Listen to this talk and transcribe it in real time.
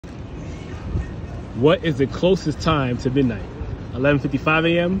What is the closest time to midnight? 11:55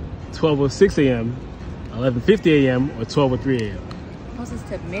 a.m., 12:06 a.m., 11:50 a.m., or 12:03 a.m.? Closest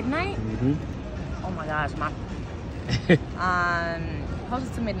to midnight? Oh my gosh, my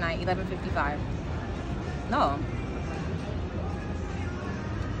closest to midnight, 11:55. No.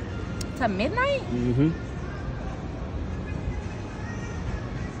 To midnight?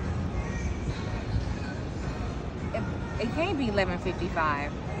 It can't be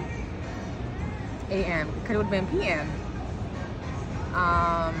 11:55 a.m. Could have been p.m.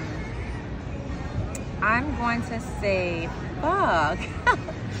 I'm going to say fuck.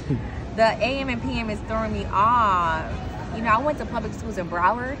 The a.m. and p.m. is throwing me off. You know, I went to public schools in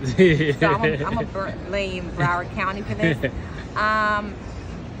Broward, so I'm a blame Broward County for this. I'm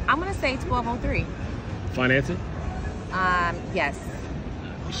gonna say 12:03. Final answer? Yes.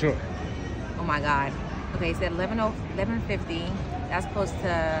 Sure. Oh my God. Okay, so 11:50. That's close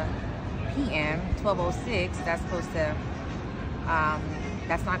to p.m. 12:06. That's close to.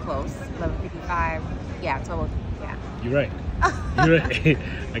 That's not close. 11:55. Yeah, 12:03. Yeah. You're right. You're right.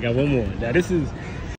 I got one more. Now this is